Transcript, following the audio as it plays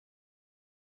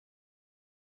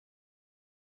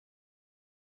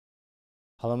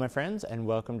Hello, my friends, and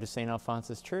welcome to St.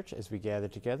 Alphonsus Church as we gather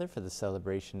together for the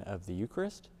celebration of the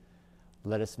Eucharist.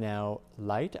 Let us now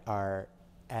light our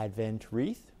Advent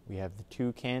wreath. We have the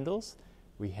 2 candles.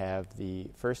 We have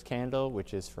the first candle,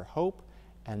 which is for hope,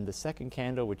 and the second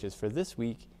candle, which is for this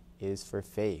week, is for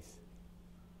faith.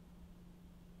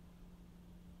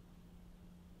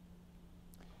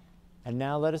 And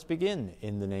now let us begin.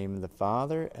 In the name of the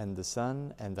Father, and the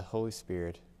Son, and the Holy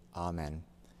Spirit. Amen.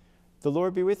 The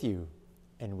Lord be with you,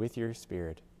 and with your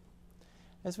spirit.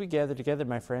 As we gather together,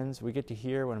 my friends, we get to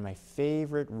hear one of my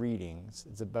favorite readings.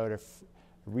 It's about a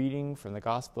reading from the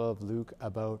Gospel of Luke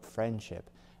about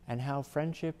friendship, and how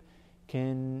friendship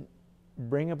can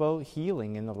bring about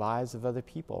healing in the lives of other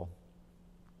people.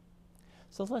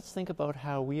 So let's think about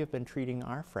how we have been treating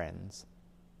our friends.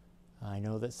 I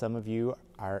know that some of you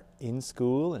are in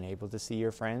school and able to see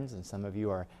your friends, and some of you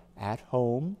are at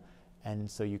home,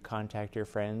 and so you contact your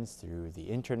friends through the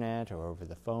internet or over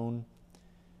the phone.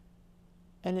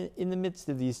 And in the midst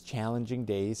of these challenging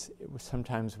days,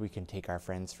 sometimes we can take our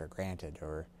friends for granted,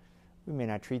 or we may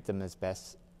not treat them as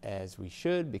best as we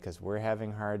should because we're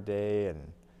having a hard day, and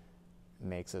it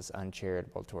makes us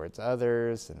uncharitable towards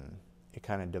others, and it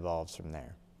kind of devolves from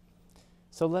there.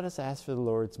 So let us ask for the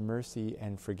Lord's mercy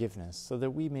and forgiveness so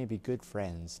that we may be good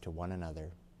friends to one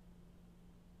another.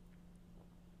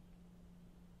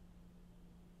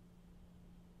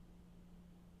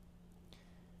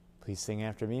 Please sing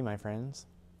after me, my friends.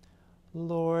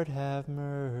 Lord, have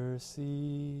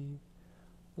mercy.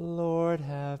 Lord,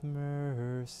 have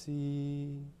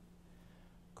mercy.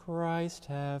 Christ,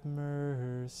 have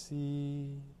mercy.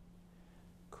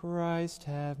 Christ,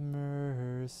 have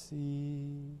mercy.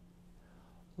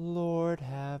 Lord,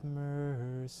 have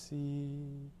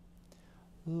mercy.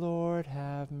 Lord,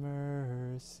 have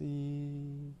mercy.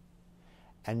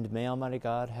 And may Almighty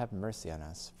God have mercy on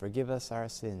us, forgive us our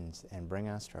sins, and bring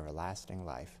us to everlasting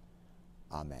life.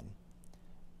 Amen.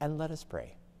 And let us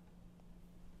pray.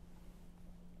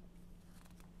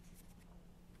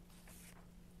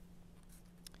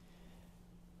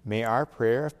 May our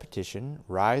prayer of petition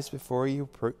rise before you,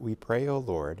 we pray, O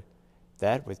Lord,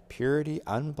 that with purity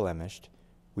unblemished,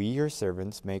 we, your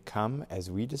servants, may come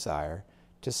as we desire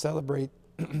to celebrate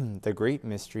the great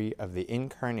mystery of the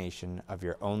incarnation of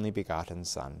your only begotten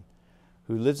Son,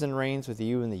 who lives and reigns with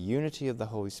you in the unity of the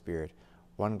Holy Spirit,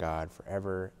 one God,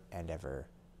 forever and ever.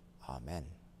 Amen.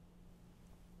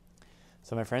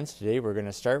 So, my friends, today we're going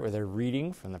to start with a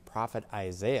reading from the prophet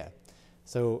Isaiah.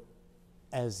 So,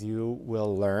 as you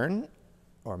will learn,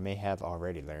 or may have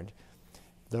already learned,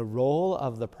 the role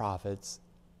of the prophets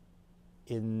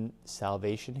in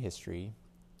salvation history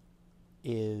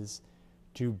is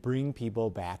to bring people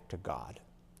back to God.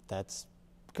 That's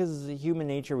because human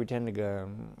nature, we tend to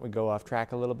go off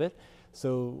track a little bit.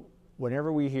 So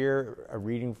whenever we hear a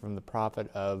reading from the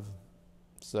prophet of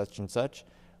such and such,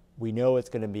 we know it's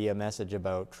going to be a message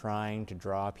about trying to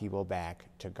draw people back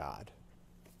to God.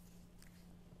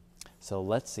 So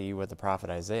let's see what the prophet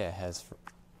Isaiah has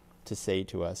to say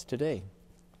to us today.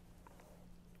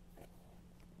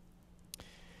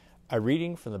 A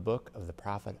reading from the book of the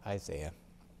prophet Isaiah.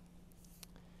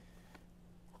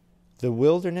 The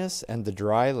wilderness and the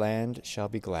dry land shall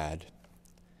be glad.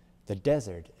 The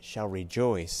desert shall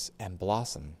rejoice and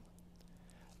blossom.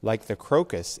 Like the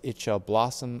crocus it shall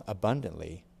blossom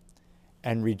abundantly,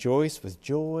 and rejoice with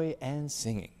joy and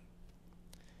singing.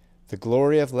 The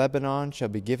glory of Lebanon shall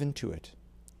be given to it,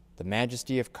 the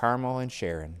majesty of Carmel and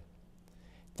Sharon.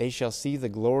 They shall see the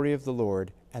glory of the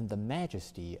Lord and the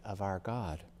majesty of our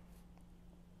God.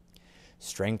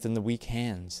 Strengthen the weak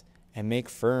hands, and make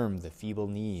firm the feeble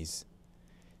knees.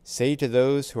 Say to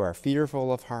those who are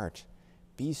fearful of heart,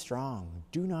 be strong,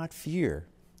 do not fear.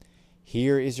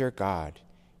 Here is your God.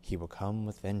 He will come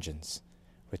with vengeance,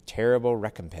 with terrible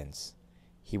recompense.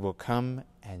 He will come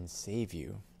and save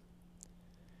you.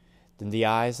 Then the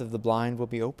eyes of the blind will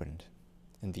be opened,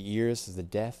 and the ears of the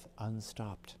deaf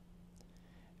unstopped.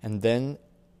 And then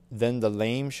the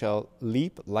lame shall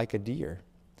leap like a deer,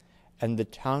 and the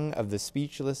tongue of the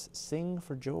speechless sing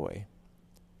for joy.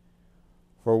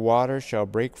 For water shall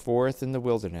break forth in the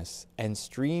wilderness, and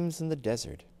streams in the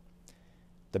desert.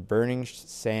 The burning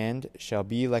sand shall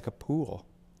be like a pool,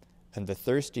 and the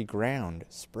thirsty ground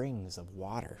springs of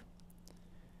water.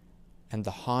 And the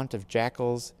haunt of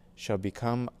jackals shall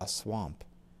become a swamp.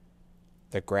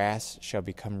 The grass shall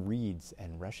become reeds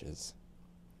and rushes.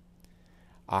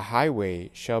 A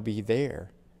highway shall be there,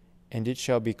 and it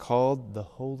shall be called the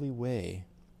Holy Way.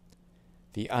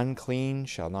 The unclean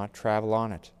shall not travel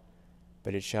on it,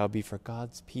 but it shall be for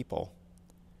God's people.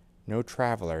 No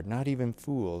traveler, not even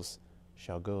fools,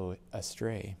 shall go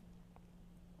astray.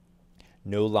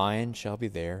 No lion shall be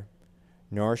there,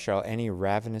 nor shall any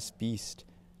ravenous beast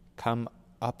come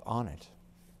up on it.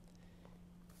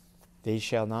 They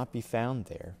shall not be found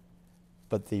there,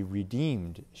 but the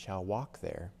redeemed shall walk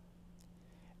there.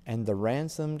 And the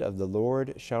ransomed of the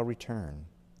Lord shall return,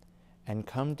 and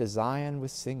come to Zion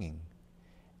with singing.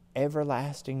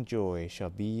 Everlasting joy shall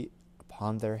be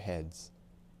upon their heads.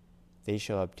 They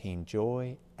shall obtain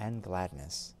joy and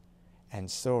gladness, and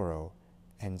sorrow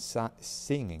and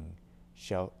sighing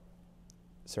shall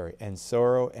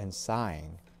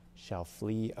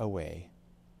flee away.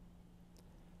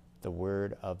 The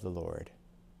word of the Lord.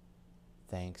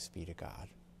 Thanks be to God.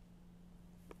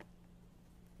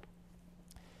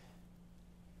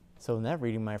 So in that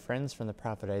reading, my friends, from the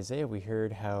prophet Isaiah, we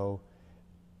heard how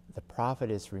the prophet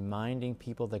is reminding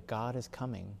people that God is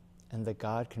coming and that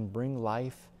God can bring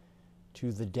life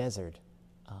to the desert.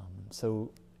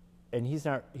 And he's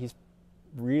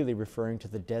really referring to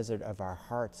the desert of our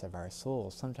hearts, of our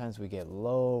souls. Sometimes we get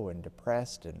low and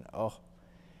depressed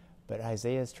but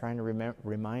Isaiah is trying to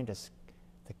remind us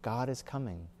that God is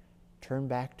coming. Turn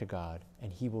back to God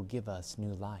and he will give us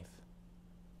new life.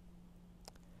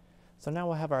 So now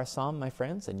we'll have our psalm, my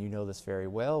friends, and you know this very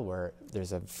well, where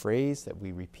there's a phrase that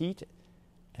we repeat.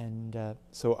 And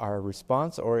so our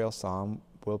responsorial psalm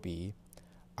will be,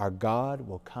 "Our God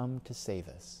will come to save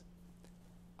us.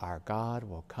 Our God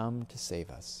will come to save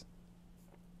us."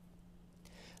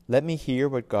 Let me hear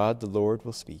what God the Lord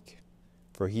will speak,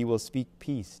 for he will speak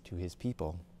peace to his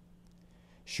people.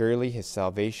 Surely his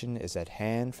salvation is at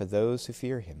hand for those who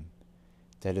fear him,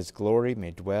 that his glory may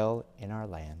dwell in our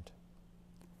land.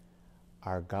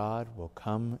 Our God will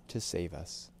come to save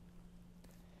us.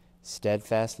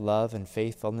 Steadfast love and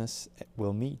faithfulness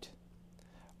will meet.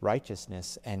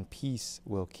 Righteousness and peace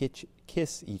will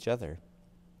kiss each other.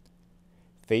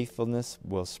 Faithfulness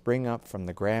will spring up from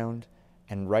the ground,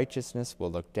 and righteousness will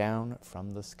look down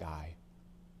from the sky.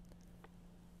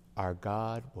 Our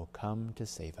God will come to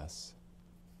save us.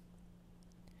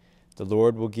 The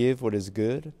Lord will give what is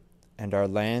good, and our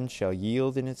land shall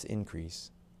yield in its increase.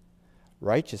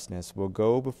 Righteousness will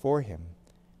go before him,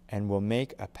 and will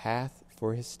make a path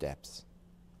for his steps.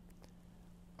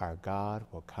 Our God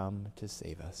will come to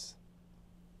save us.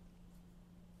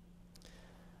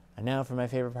 And now for my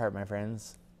favorite part, my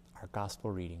friends, our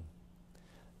gospel reading.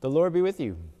 The Lord be with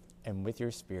you, and with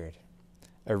your spirit.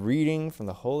 A reading from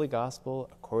the Holy Gospel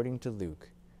according to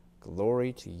Luke.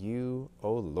 Glory to you,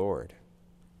 O Lord.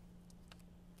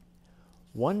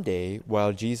 One day,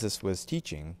 while Jesus was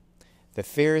teaching, the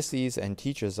Pharisees and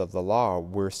teachers of the law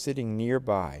were sitting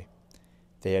nearby.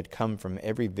 They had come from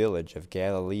every village of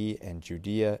Galilee and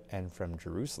Judea and from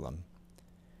Jerusalem.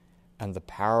 And the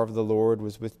power of the Lord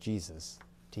was with Jesus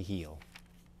to heal.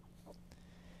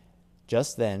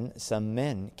 Just then some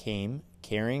men came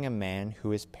carrying a man who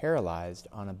was paralyzed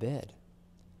on a bed.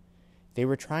 They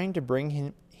were trying to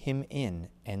bring him in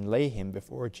and lay him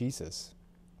before Jesus.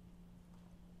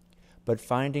 But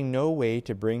finding no way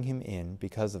to bring him in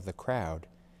because of the crowd,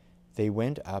 they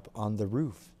went up on the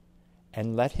roof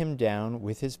and let him down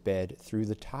with his bed through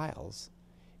the tiles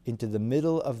into the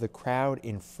middle of the crowd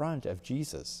in front of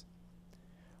Jesus.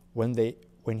 When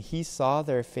he saw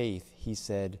their faith, he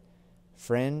said,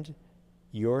 "Friend,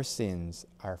 your sins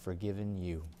are forgiven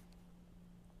you."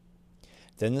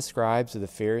 Then the scribes of the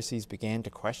Pharisees began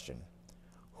to question,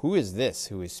 "Who is this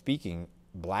who is speaking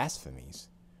blasphemies?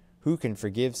 Who can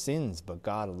forgive sins but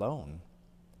God alone?"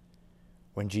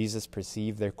 When Jesus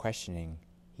perceived their questioning,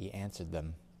 he answered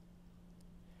them,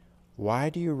 "Why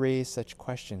do you raise such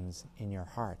questions in your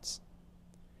hearts?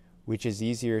 Which is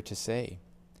easier to say,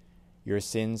 'Your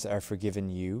sins are forgiven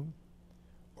you,'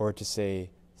 or to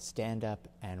say, 'Stand up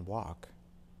and walk'?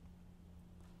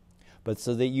 But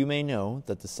so that you may know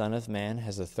that the Son of Man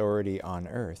has authority on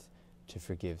earth to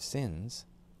forgive sins,"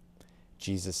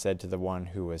 Jesus said to the one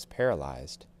who was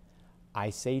paralyzed, "I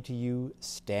say to you,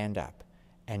 stand up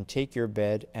and take your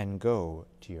bed and go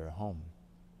to your home."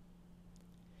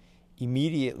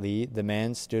 Immediately the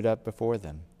man stood up before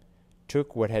them,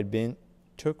 took what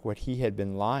he had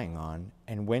been lying on,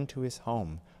 and went to his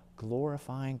home,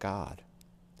 glorifying God.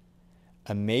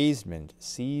 Amazement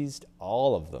seized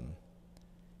all of them,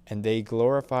 and they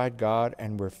glorified God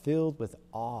and were filled with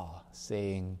awe,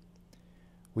 saying,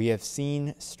 "We have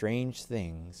seen strange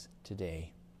things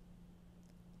today."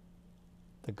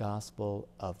 The Gospel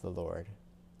of the Lord.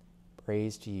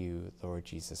 Praise to you, Lord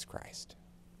Jesus Christ.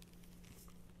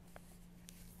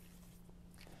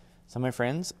 So, my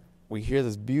friends, we hear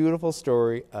this beautiful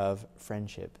story of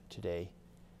friendship today.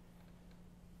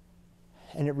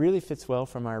 And it really fits well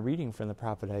from our reading from the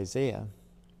prophet Isaiah,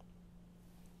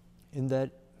 in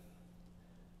that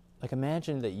Like,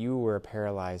 imagine that you were a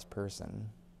paralyzed person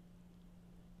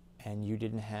and you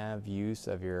didn't have use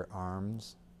of your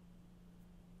arms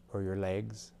or your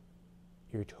legs.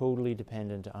 You're totally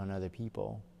dependent on other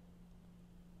people.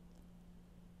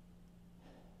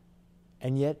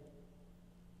 And yet,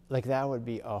 like, that would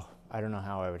be, I don't know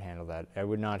how I would handle that. I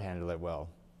would not handle it well.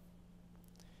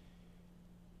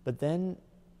 But then,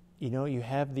 you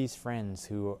have these friends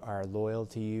who are loyal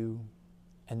to you,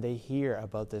 and they hear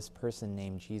about this person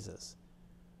named Jesus,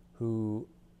 and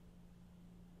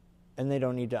they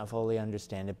don't need to fully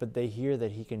understand it, but they hear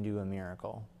that he can do a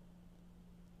miracle.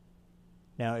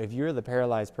 Now, if you're the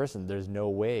paralyzed person, there's no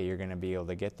way you're going to be able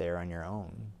to get there on your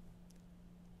own.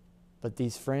 But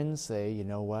these friends say, you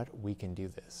know what, we can do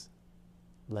this.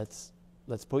 Let's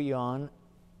put you on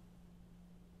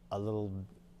a little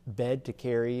bed to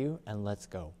carry you, and let's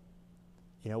go.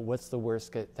 What's the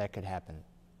worst that could happen?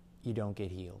 You don't get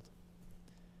healed.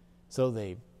 So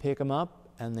they pick him up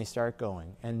and they start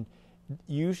going. And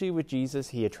usually with Jesus,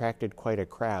 he attracted quite a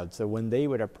crowd. So when they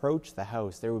would approach the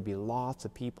house, there would be lots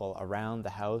of people around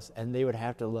the house, and they would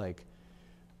have to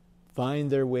find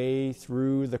their way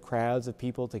through the crowds of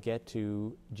people to get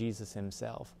to Jesus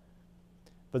himself.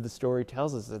 But the story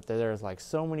tells us that there's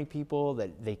so many people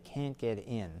that they can't get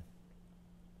in.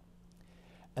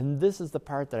 And this is the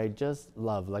part that I just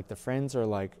love. The friends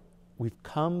are we've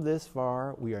come this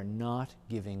far, we are not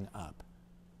giving up.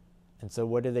 And so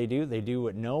what do? They do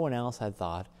what no one else had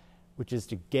thought, which is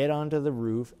to get onto the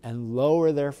roof and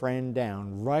lower their friend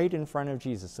down right in front of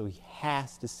Jesus, so he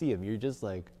has to see him. You're just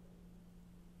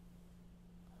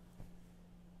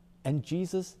and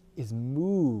Jesus is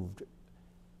moved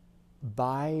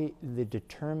by the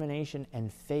determination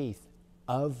and faith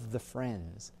of the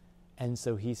friends. And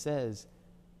so he says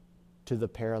to the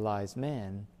paralyzed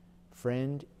man,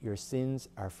 "Friend, your sins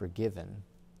are forgiven."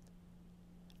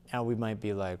 Now we might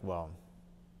be well,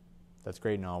 that's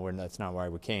great and all, that's not why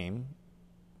we came.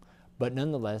 But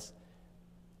nonetheless,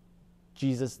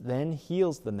 Jesus then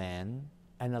heals the man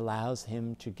and allows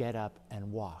him to get up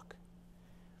and walk.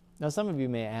 Now some of you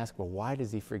may ask, why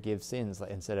does he forgive sins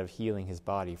instead of healing his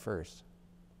body first?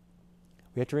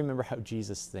 We have to remember how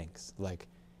Jesus thinks.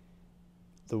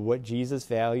 What Jesus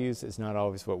values is not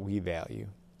always what we value.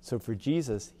 So for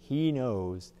Jesus, he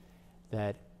knows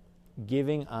that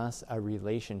giving us a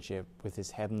relationship with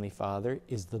his Heavenly Father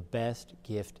is the best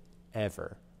gift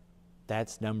ever.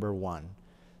 That's number one.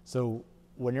 So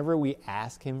whenever we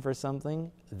ask him for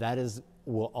something,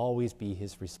 will always be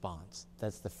his response.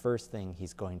 That's the first thing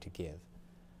he's going to give.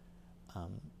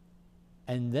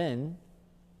 And then,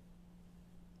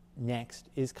 next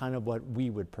is kind of what we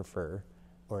would prefer,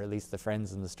 or at least the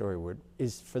friends in the story would,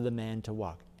 is for the man to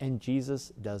walk. And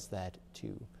Jesus does that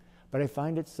too. But I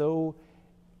find it so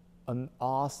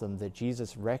awesome that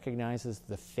Jesus recognizes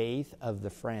the faith of the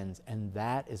friends, and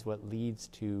that is what leads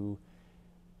to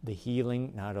the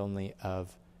healing, not only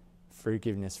of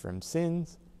forgiveness from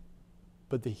sins,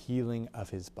 but the healing of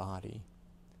his body.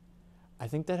 I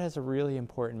think that has a really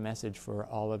important message for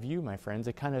all of you, my friends.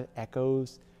 It kind of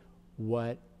echoes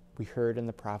what we heard in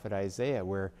the prophet Isaiah,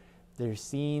 where there's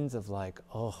scenes of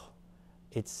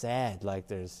it's sad.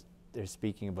 They're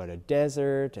speaking about a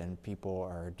desert and people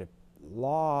are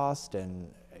lost,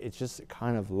 and it's just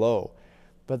kind of low.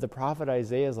 But the prophet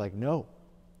Isaiah is no,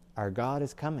 our God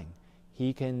is coming.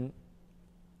 He can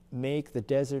make the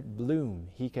desert bloom.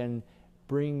 He can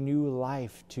bring new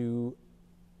life to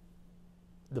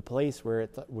the place where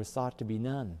it was thought to be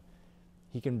none.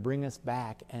 He can bring us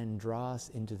back and draw us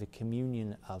into the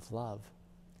communion of love.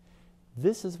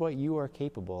 This is what you are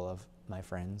capable of, my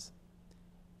friends.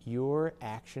 Your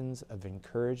actions of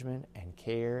encouragement and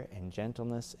care and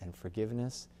gentleness and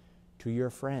forgiveness to your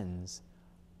friends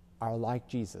are like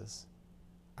Jesus,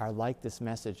 are like this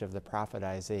message of the prophet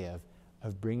Isaiah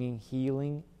of bringing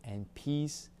healing and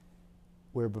peace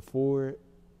where before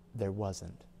there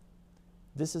wasn't.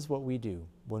 This is what we do.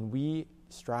 When we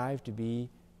strive to be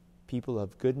people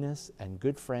of goodness and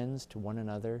good friends to one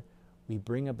another, we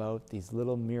bring about these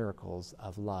little miracles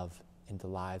of love into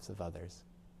the lives of others.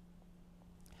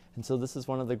 And so this is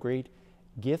one of the great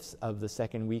gifts of the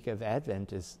second week of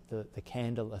Advent, is the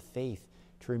candle of faith,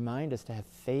 to remind us to have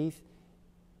faith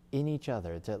in each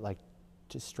other,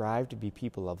 to strive to be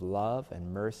people of love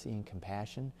and mercy and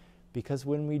compassion. Because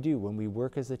when we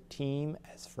work as a team,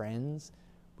 as friends,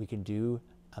 we can do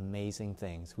amazing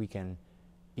things. We can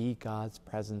be God's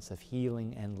presence of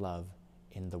healing and love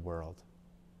in the world.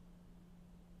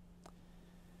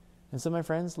 And so, my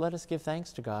friends, let us give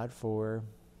thanks to God for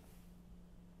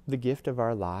the gift of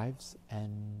our lives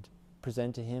and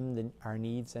present to him our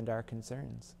needs and our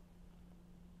concerns.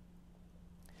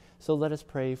 So let us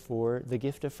pray for the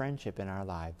gift of friendship in our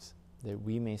lives, that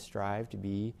we may strive to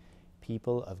be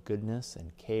people of goodness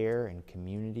and care and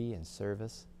community and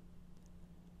service.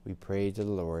 We pray to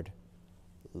the Lord.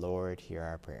 Lord, hear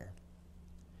our prayer.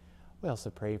 We also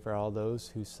pray for all those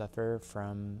who suffer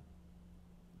from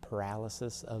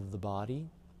paralysis of the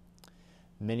body.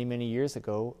 Many, many years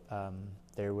ago,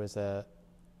 there was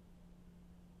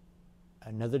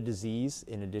another disease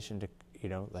in addition to,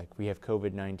 like we have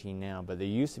COVID-19 now, but there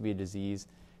used to be a disease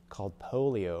called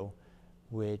polio,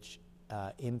 which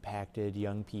impacted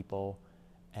young people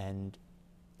and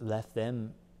left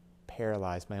them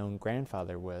paralyzed. My own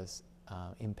grandfather was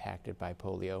impacted by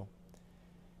polio.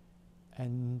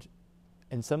 And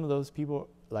some of those people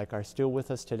are still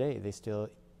with us today. They still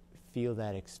feel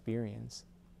that experience,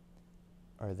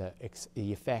 or the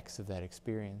effects of that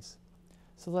experience.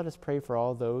 So let us pray for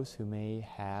all those who may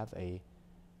have a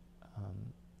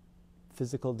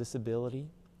physical disability,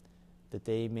 that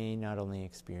they may not only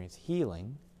experience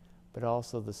healing, but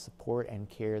also the support and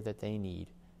care that they need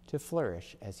to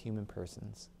flourish as human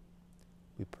persons.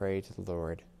 We pray to the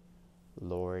Lord.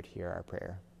 Lord, hear our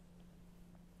prayer.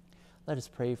 Let us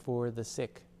pray for the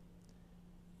sick.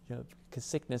 Because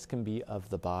sickness can be of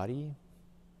the body,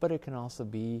 but it can also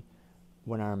be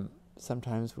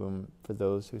sometimes for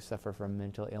those who suffer from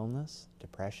mental illness,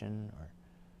 depression, or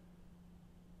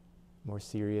more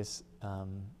serious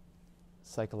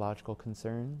psychological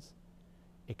concerns.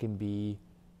 It can be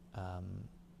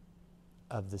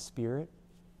of the spirit.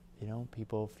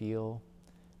 People feel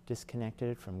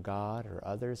disconnected from God or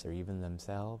others or even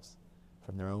themselves,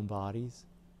 from their own bodies.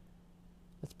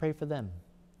 Let's pray for them,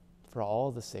 for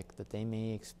all the sick, that they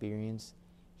may experience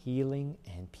healing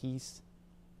and peace.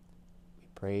 We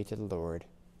pray to the Lord.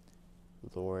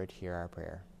 Lord, hear our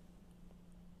prayer.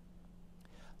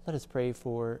 Let us pray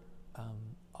for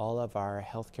all of our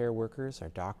healthcare workers, our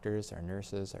doctors, our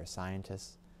nurses, our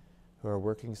scientists, who are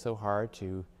working so hard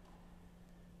to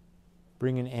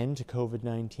bring an end to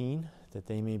COVID-19, that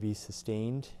they may be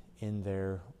sustained in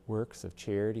their works of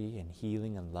charity and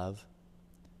healing and love.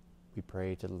 We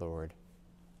pray to the Lord.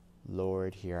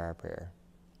 Lord, hear our prayer.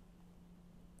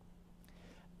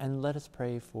 And let us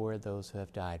pray for those who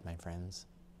have died, my friends.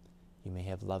 You may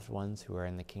have loved ones who are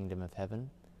in the kingdom of heaven.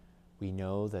 We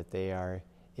know that they are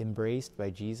embraced by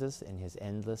Jesus in his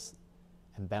endless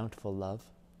and bountiful love,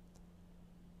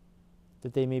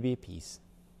 that they may be at peace.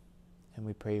 And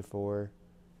we pray for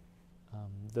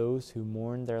those who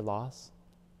mourn their loss,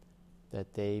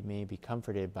 that they may be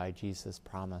comforted by Jesus'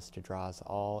 promise to draw us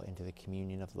all into the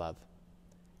communion of love.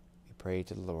 We pray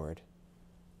to the Lord.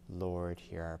 Lord,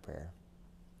 hear our prayer.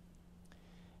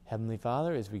 Heavenly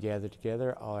Father, as we gather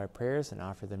together all our prayers and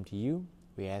offer them to you,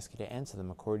 we ask you to answer them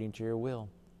according to your will,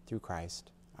 through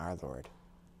Christ our Lord.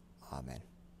 Amen.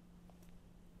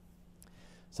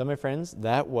 So, my friends,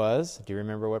 do you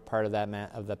remember what part of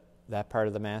that part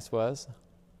of the Mass was?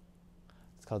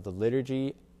 It's called the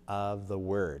Liturgy of the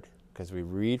Word, because we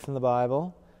read from the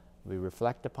Bible, we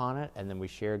reflect upon it, and then we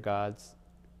share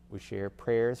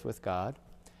prayers with God.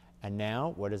 And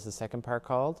now, what is the second part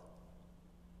called?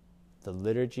 The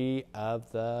Liturgy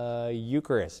of the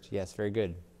Eucharist. Yes, very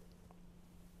good.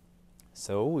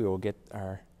 So we will get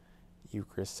our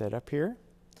Eucharist set up here.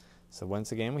 So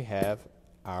once again, we have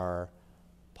our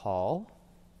Paul.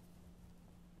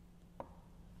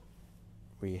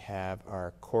 We have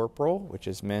our corporal, which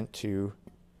is meant to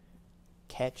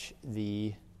catch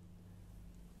the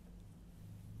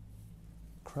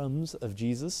crumbs of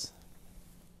Jesus.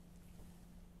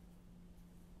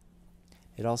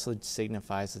 It also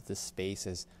signifies that this space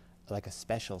is like a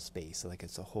special space, like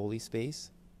it's a holy space.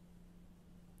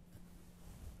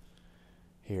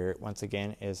 Here, once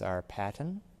again, is our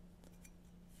paten,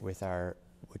 which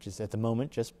is at the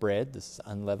moment just bread. This is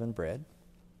unleavened bread.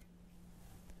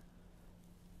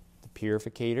 The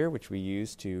purificator, which we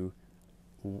use to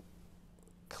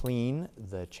clean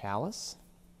the chalice.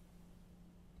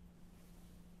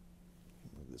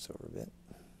 Move this over a bit.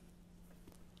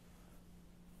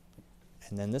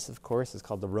 And then this, of course, is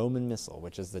called the Roman Missal,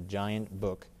 which is the giant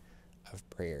book of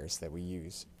prayers that we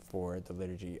use for the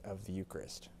liturgy of the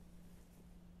Eucharist.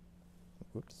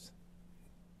 Oops.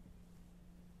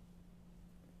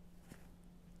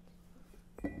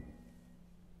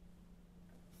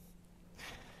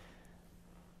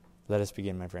 Let us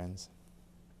begin, my friends.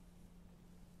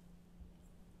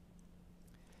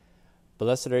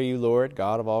 Blessed are you, Lord,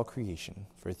 God of all creation,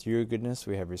 for through your goodness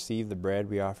we have received the bread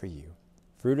we offer you.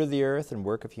 Fruit of the earth and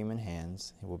work of human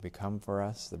hands, it will become for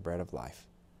us the bread of life.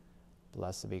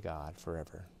 Blessed be God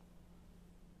forever.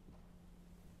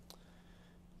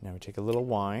 Now we take a little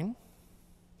wine,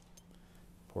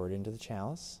 pour it into the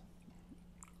chalice.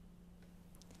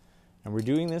 And we're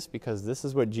doing this because this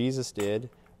is what Jesus did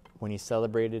when he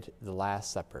celebrated the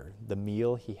Last Supper, the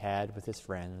meal he had with his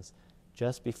friends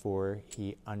just before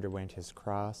he underwent his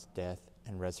cross, death,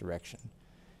 and resurrection.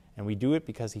 And we do it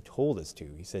because he told us to.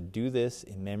 He said, "Do this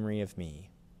in memory of me."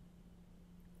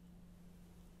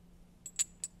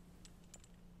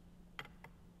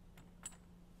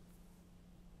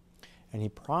 And he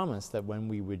promised that when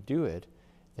we would do it,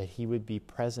 that he would be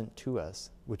present to us,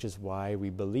 which is why we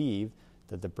believe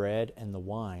that the bread and the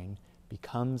wine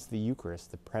becomes the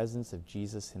Eucharist, the presence of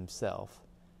Jesus himself,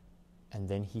 and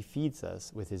then he feeds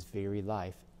us with his very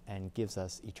life and gives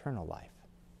us eternal life.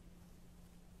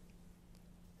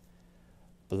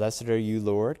 Blessed are you,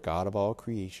 Lord, God of all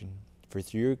creation, for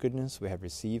through your goodness we have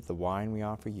received the wine we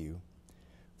offer you.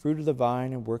 Fruit of the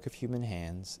vine and work of human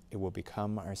hands, it will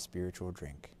become our spiritual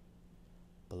drink.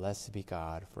 Blessed be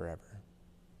God forever.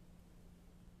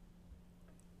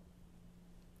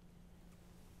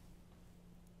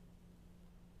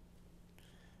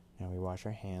 Now we wash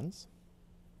our hands.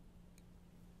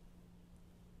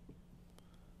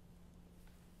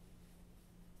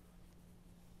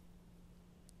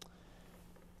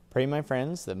 Pray, my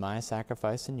friends, that my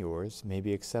sacrifice and yours may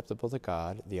be acceptable to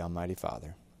God, the Almighty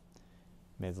Father.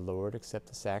 May the Lord accept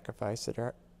the sacrifice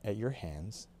at your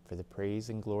hands for the praise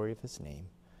and glory of his name,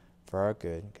 for our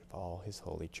good and of all his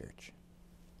holy church.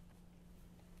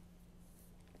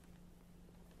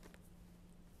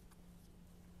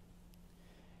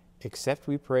 Accept,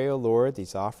 we pray, O Lord,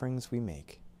 these offerings we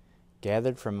make,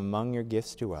 gathered from among your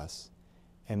gifts to us,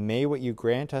 and may what you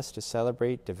grant us to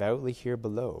celebrate devoutly here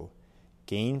below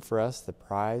gain for us the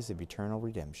prize of eternal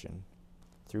redemption,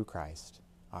 through Christ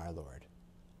our Lord.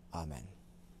 Amen.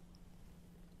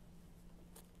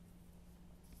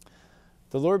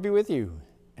 The Lord be with you,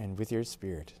 and with your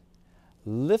spirit.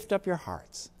 Lift up your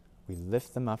hearts. We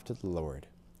lift them up to the Lord.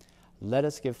 Let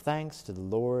us give thanks to the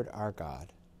Lord our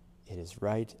God. It is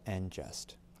right and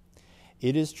just.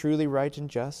 It is truly right and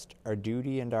just, our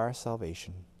duty and our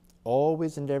salvation,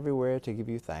 always and everywhere to give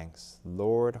you thanks,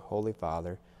 Lord, Holy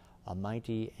Father,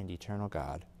 Almighty and eternal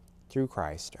God, through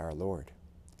Christ our Lord.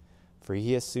 For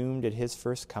he assumed at his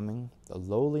first coming the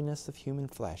lowliness of human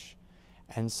flesh,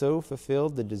 and so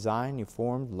fulfilled the design you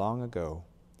formed long ago,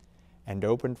 and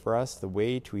opened for us the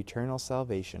way to eternal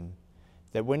salvation,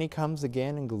 that when he comes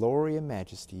again in glory and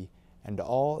majesty, and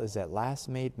all is at last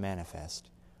made manifest,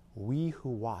 we who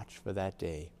watch for that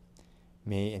day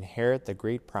may inherit the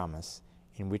great promise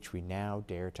in which we now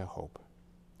dare to hope.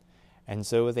 And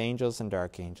so with angels and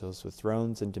archangels, with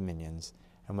thrones and dominions,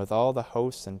 and with all the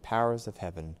hosts and powers of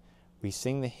heaven, we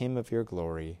sing the hymn of your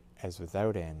glory, as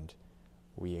without end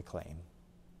we acclaim.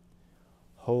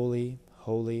 Holy,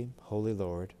 holy, holy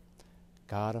Lord,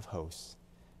 God of hosts,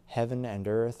 heaven and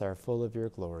earth are full of your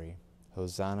glory.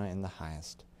 Hosanna in the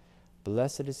highest.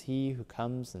 Blessed is he who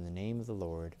comes in the name of the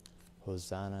Lord.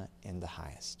 Hosanna in the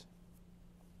highest.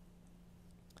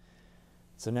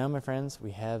 So now, my friends,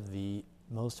 we have the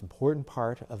most important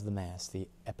part of the Mass, the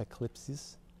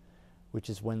epiclipsis, which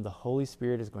is when the Holy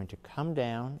Spirit is going to come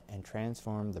down and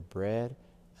transform the bread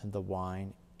and the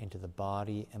wine into the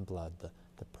body and blood,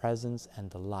 the presence and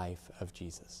the life of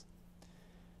Jesus.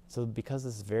 So because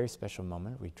this is a very special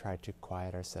moment, we try to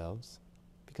quiet ourselves,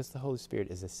 because the Holy Spirit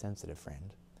is a sensitive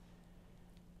friend.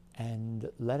 And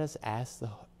let us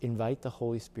invite the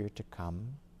Holy Spirit to come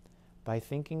by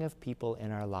thinking of people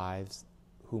in our lives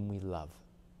whom we love,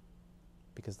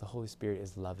 because the Holy Spirit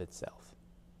is love itself.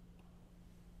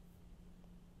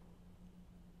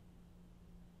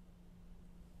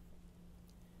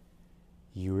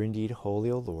 You are indeed holy,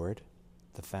 O Lord,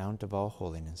 the fount of all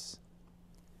holiness.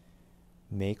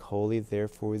 Make holy,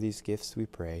 therefore, these gifts, we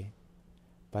pray,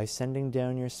 by sending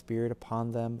down your Spirit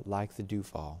upon them like the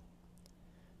dewfall,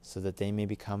 so that they may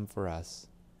become for us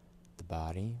the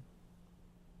body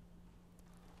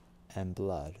and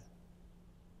blood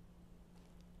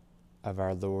of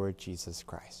our Lord Jesus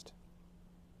Christ.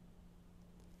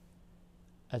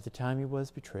 At the time he was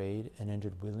betrayed and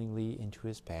entered willingly into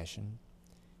his passion,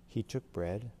 he took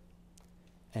bread,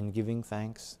 and giving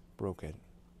thanks, broke it,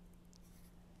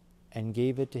 and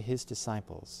gave it to his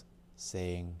disciples,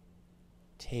 saying,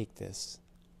 "Take this,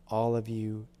 all of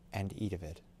you, and eat of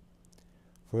it.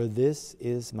 For this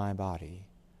is my body,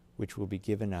 which will be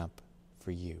given up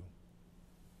for you."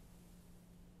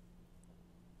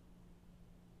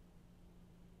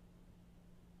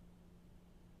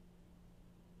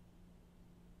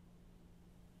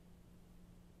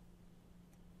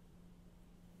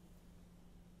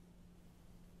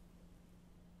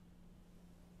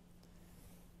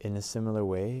 In a similar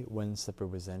way, when supper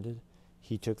was ended,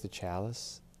 he took the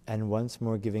chalice, and once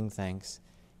more giving thanks,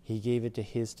 He gave it to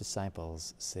his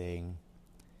disciples, saying,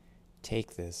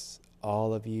 "Take this,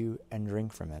 all of you, and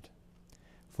drink from it.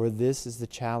 For this is the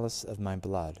chalice of my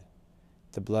blood,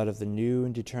 the blood of the new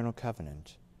and eternal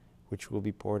covenant, which will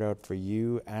be poured out for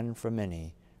you and for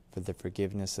many for the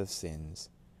forgiveness of sins.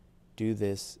 Do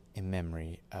this in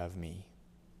memory of me."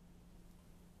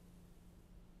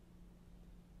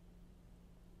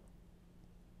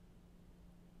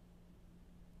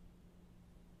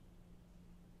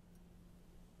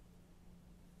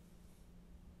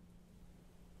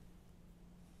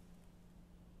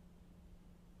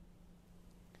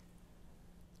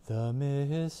 The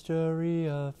mystery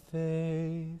of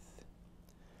faith.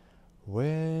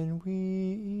 When we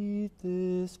eat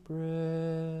this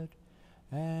bread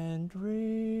and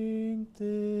drink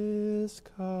this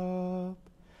cup,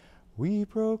 we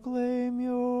proclaim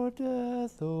your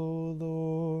death, O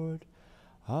Lord,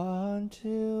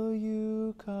 until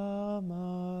you come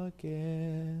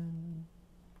again.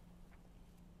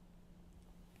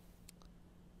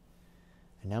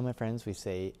 And now, my friends, we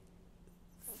say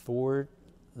 4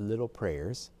 little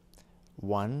prayers.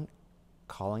 1,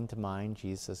 calling to mind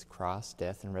Jesus' cross,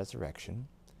 death, and resurrection.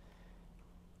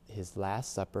 His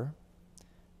Last Supper,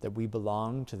 that we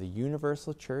belong to the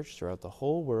universal church throughout the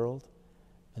whole world.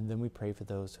 And then we pray for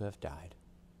those who have died,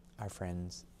 our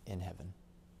friends in heaven.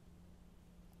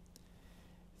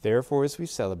 Therefore, as we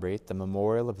celebrate the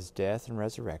memorial of his death and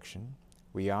resurrection,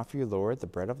 we offer you, Lord, the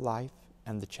bread of life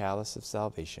and the chalice of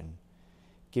salvation,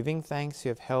 giving thanks you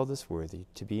have held us worthy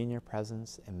to be in your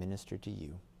presence and minister to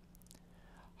you.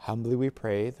 Humbly we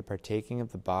pray that partaking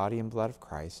of the body and blood of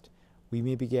Christ, we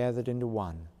may be gathered into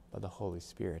one by the Holy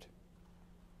Spirit.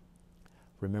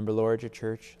 Remember, Lord, your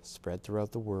church spread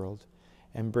throughout the world,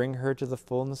 and bring her to the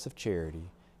fullness of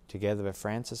charity, together with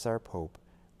Francis our Pope,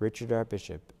 Richard our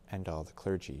Bishop, and all the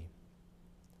clergy.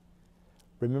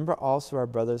 Remember also our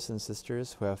brothers and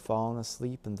sisters who have fallen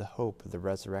asleep in the hope of the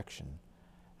resurrection,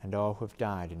 and all who have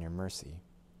died in your mercy.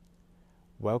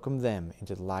 Welcome them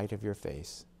into the light of your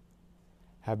face.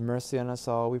 Have mercy on us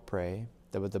all, we pray,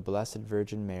 that with the Blessed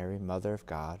Virgin Mary, Mother of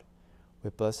God,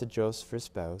 with blessed Joseph, her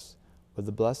spouse, with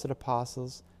the blessed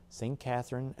apostles, St.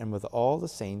 Catherine, and with all the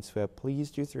saints who have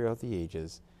pleased you throughout the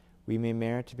ages, we may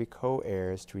merit to be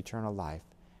co-heirs to eternal life,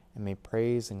 and may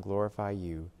praise and glorify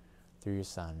you through your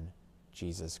Son,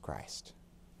 Jesus Christ.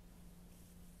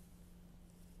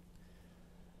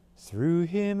 Through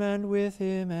him and with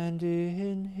him and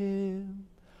in him,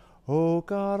 O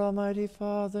God, Almighty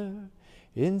Father,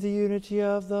 in the unity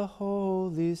of the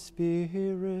Holy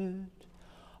Spirit,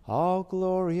 all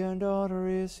glory and honor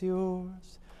is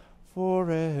yours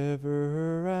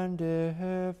forever and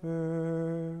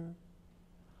ever.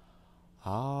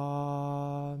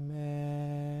 Amen.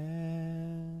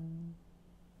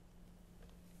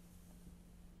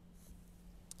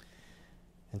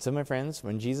 And so, my friends,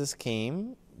 when Jesus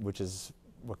came, which is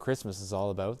what Christmas is all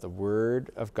about, the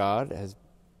Word of God has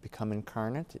become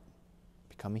incarnate,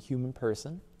 become a human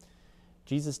person.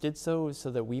 Jesus did so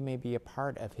that we may be a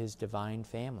part of his divine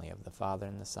family of the Father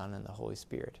and the Son and the Holy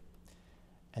Spirit.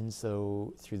 And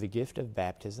so through the gift of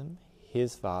baptism,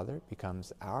 his Father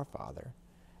becomes our Father.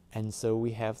 And so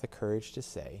we have the courage to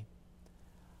say,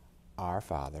 Our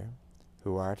Father,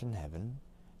 who art in heaven,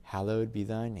 hallowed be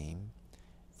thy name.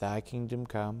 Thy kingdom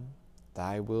come,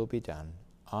 thy will be done,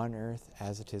 on earth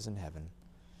as it is in heaven.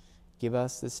 Give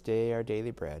us this day our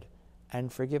daily bread,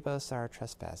 and forgive us our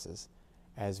trespasses,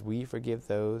 as we forgive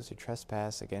those who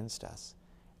trespass against us.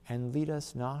 And lead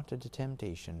us not into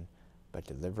temptation, but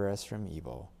deliver us from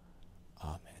evil.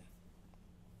 Amen.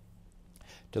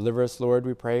 Deliver us, Lord,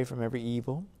 we pray, from every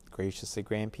evil. Graciously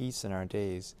grant peace in our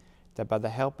days, that by the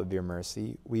help of your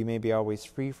mercy we may be always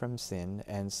free from sin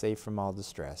and safe from all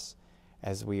distress,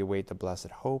 as we await the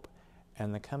blessed hope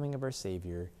and the coming of our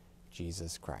Savior,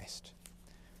 Jesus Christ.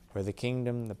 For the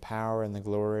kingdom, the power, and the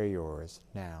glory are yours,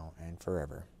 now and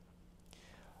forever.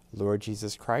 Lord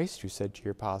Jesus Christ, who said to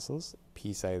your apostles,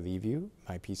 Peace I leave you,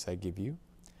 my peace I give you,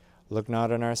 look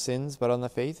not on our sins, but on the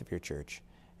faith of your church,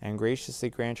 and graciously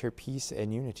grant her peace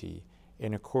and unity,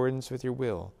 in accordance with your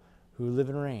will, who live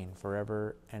and reign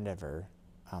forever and ever.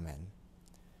 Amen.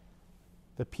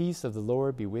 The peace of the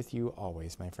Lord be with you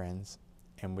always, my friends,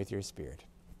 and with your spirit.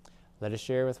 Let us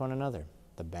share with one another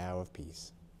the bow of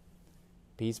peace.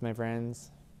 Peace, my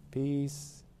friends.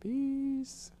 Peace.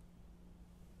 Peace.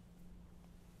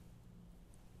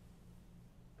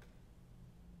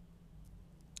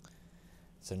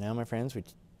 So now, my friends, we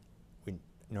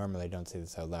normally don't say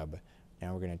this out loud, but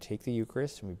now we're going to take the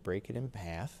Eucharist and we break it in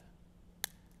half.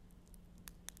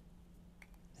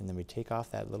 And then we take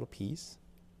off that little piece,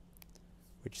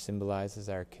 which symbolizes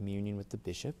our communion with the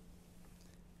bishop.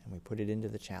 and we put it into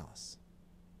the chalice.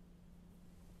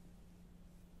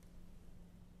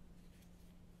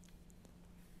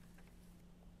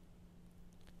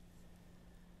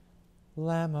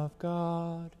 Lamb of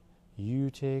God, you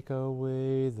take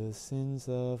away the sins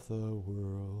of the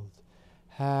world.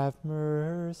 Have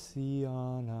mercy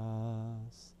on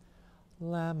us.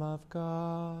 Lamb of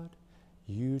God,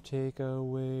 you take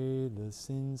away the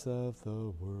sins of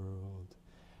the world.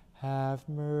 Have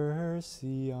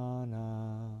mercy on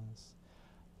us.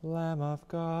 Lamb of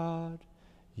God,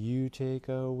 you take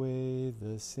away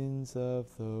the sins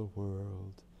of the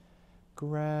world.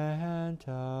 Grant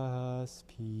us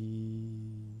peace.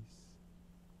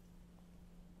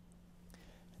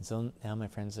 And so now, my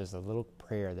friends, there's a little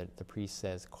prayer that the priest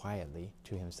says quietly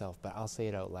to himself, but I'll say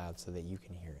it out loud so that you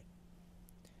can hear it.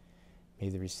 May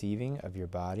the receiving of your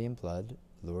body and blood,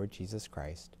 Lord Jesus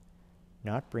Christ,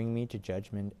 not bring me to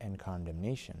judgment and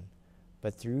condemnation,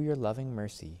 but through your loving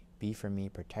mercy be for me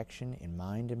protection in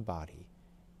mind and body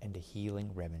and a healing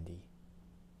remedy.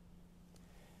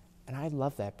 And I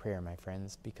love that prayer, my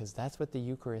friends, because that's what the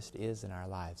Eucharist is in our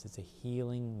lives. It's a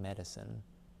healing medicine.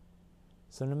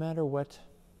 So no matter what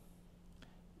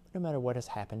has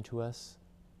happened to us,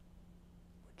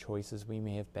 what choices we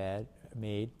may have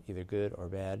made, either good or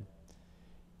bad,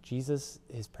 Jesus,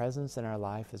 his presence in our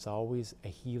life is always a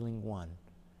healing one.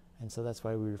 And so that's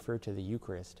why we refer to the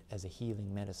Eucharist as a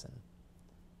healing medicine.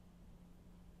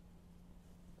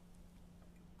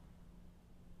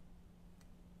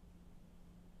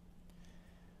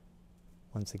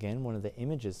 Once again, one of the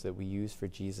images that we use for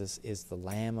Jesus is the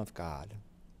Lamb of God,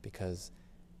 because,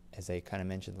 as I kind of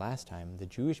mentioned last time, the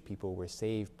Jewish people were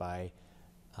saved by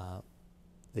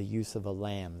the use of a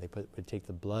lamb. They would take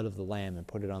the blood of the lamb and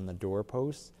put it on the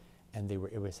doorposts, and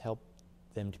it was helped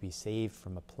them to be saved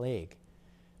from a plague.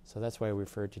 So that's why we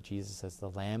refer to Jesus as the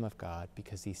Lamb of God,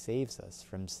 because he saves us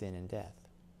from sin and death.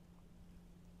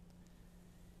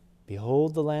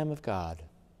 Behold the Lamb of God.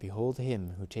 Behold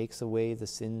him who takes away the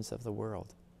sins of the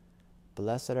world.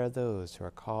 Blessed are those who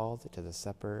are called to the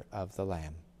supper of the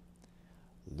Lamb.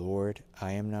 Lord,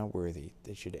 I am not worthy that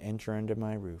you should enter under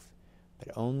my roof,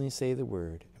 but only say the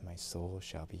word, and my soul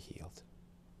shall be healed.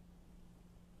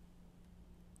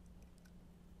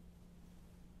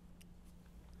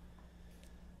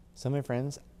 So, my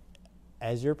friends,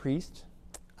 as your priest,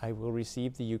 I will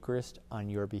receive the Eucharist on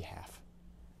your behalf.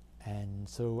 And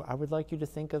so I would like you to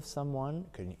think of someone,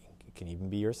 it can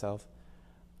even be yourself,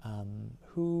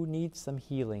 who needs some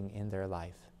healing in their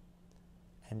life.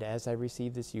 And as I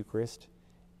receive this Eucharist,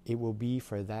 it will be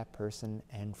for that person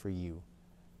and for you,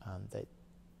 that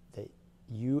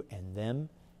you and them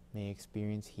may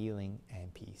experience healing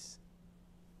and peace.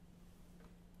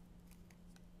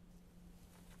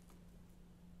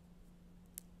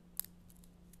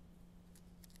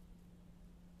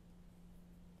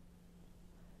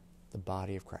 The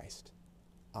body of Christ.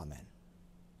 Amen.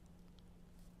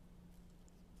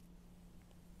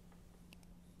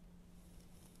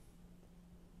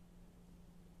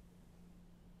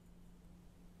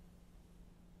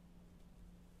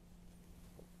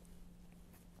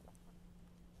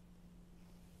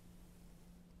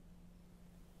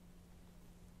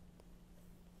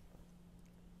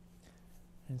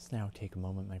 Let's now take a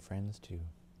moment, my friends, to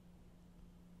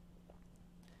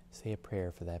say a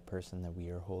prayer for that person that we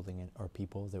are holding, or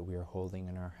people that we are holding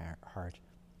in our heart,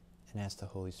 and ask the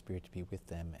Holy Spirit to be with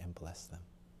them and bless them.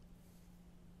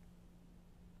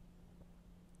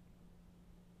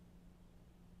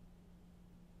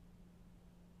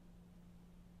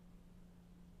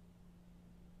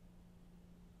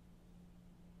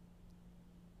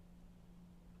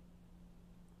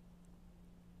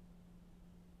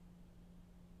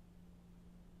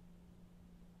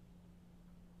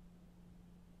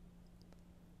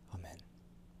 Amen.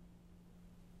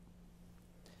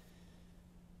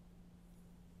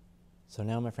 So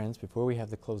now, my friends, before we have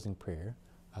the closing prayer,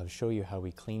 I'll show you how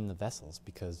we clean the vessels,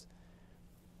 because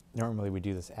normally we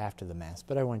do this after the Mass,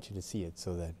 but I want you to see it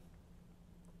so that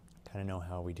you kind of know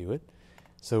how we do it.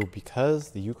 So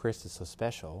because the Eucharist is so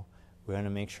special, we want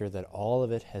to make sure that all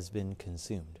of it has been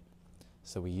consumed.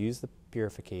 So we use the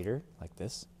purificator like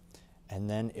this, and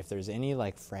then if there's any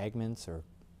like fragments or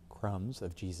crumbs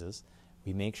of Jesus,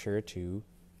 we make sure to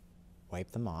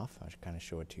wipe them off. I'll kind of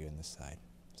show it to you on this side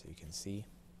so you can see.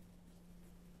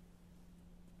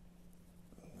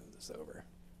 Move this over.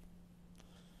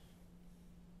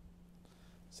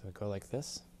 So we go like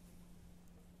this.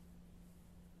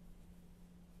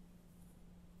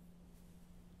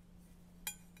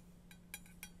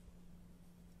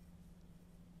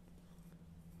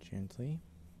 Gently.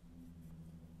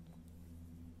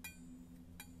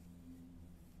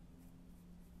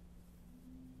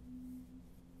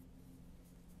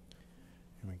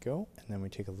 go. And then we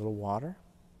take a little water.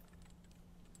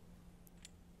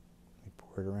 We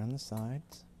pour it around the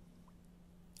sides.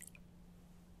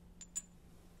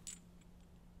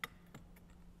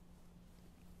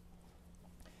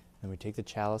 Then we take the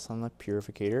chalice on the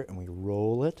purificator and we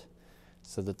roll it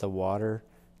so that the water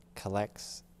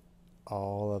collects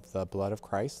all of the blood of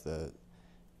Christ, the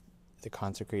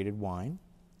consecrated wine,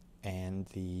 and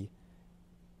the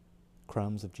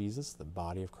crumbs of Jesus, the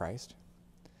body of Christ,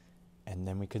 and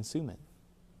then we consume it.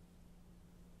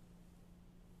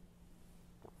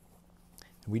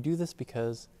 We do this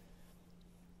because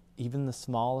even the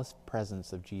smallest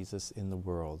presence of Jesus in the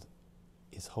world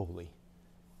is holy.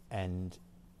 And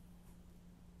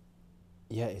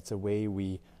yeah, it's a way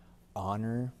we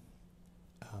honor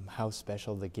how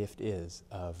special the gift is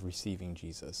of receiving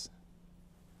Jesus.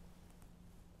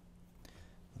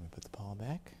 Let me put the paw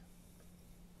back.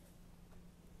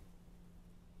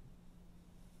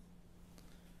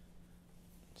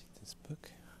 Take this book.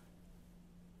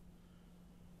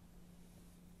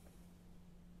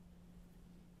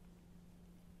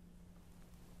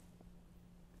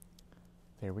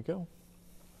 There we go.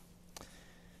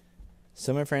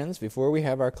 So, my friends, before we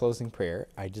have our closing prayer,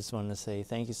 I just want to say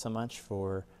thank you so much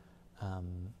for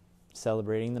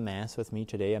celebrating the Mass with me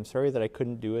today. I'm sorry that I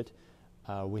couldn't do it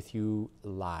with you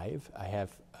live. I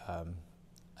have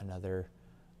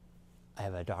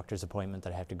a doctor's appointment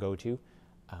that I have to go to.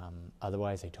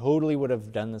 Otherwise, I totally would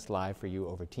have done this live for you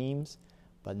over Teams.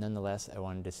 But nonetheless, I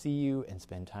wanted to see you and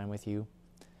spend time with you.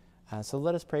 So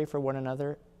let us pray for one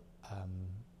another,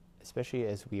 especially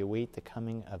as we await the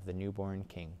coming of the newborn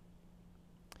King.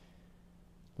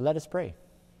 Let us pray.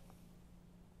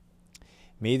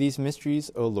 May these mysteries,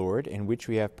 O Lord, in which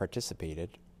we have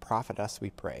participated, profit us,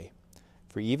 we pray.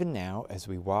 For even now, as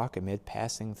we walk amid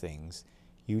passing things,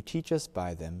 you teach us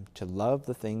by them to love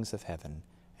the things of heaven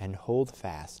and hold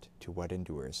fast to what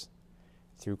endures.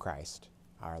 Through Christ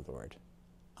our Lord.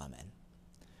 Amen.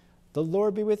 The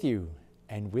Lord be with you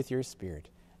and with your spirit.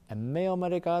 And may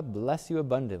Almighty God bless you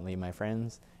abundantly, my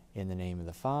friends, in the name of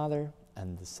the Father,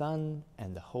 and the Son,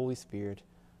 and the Holy Spirit.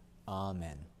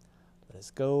 Amen. Let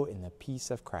us go in the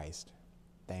peace of Christ.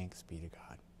 Thanks be to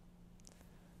God.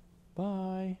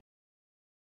 Bye.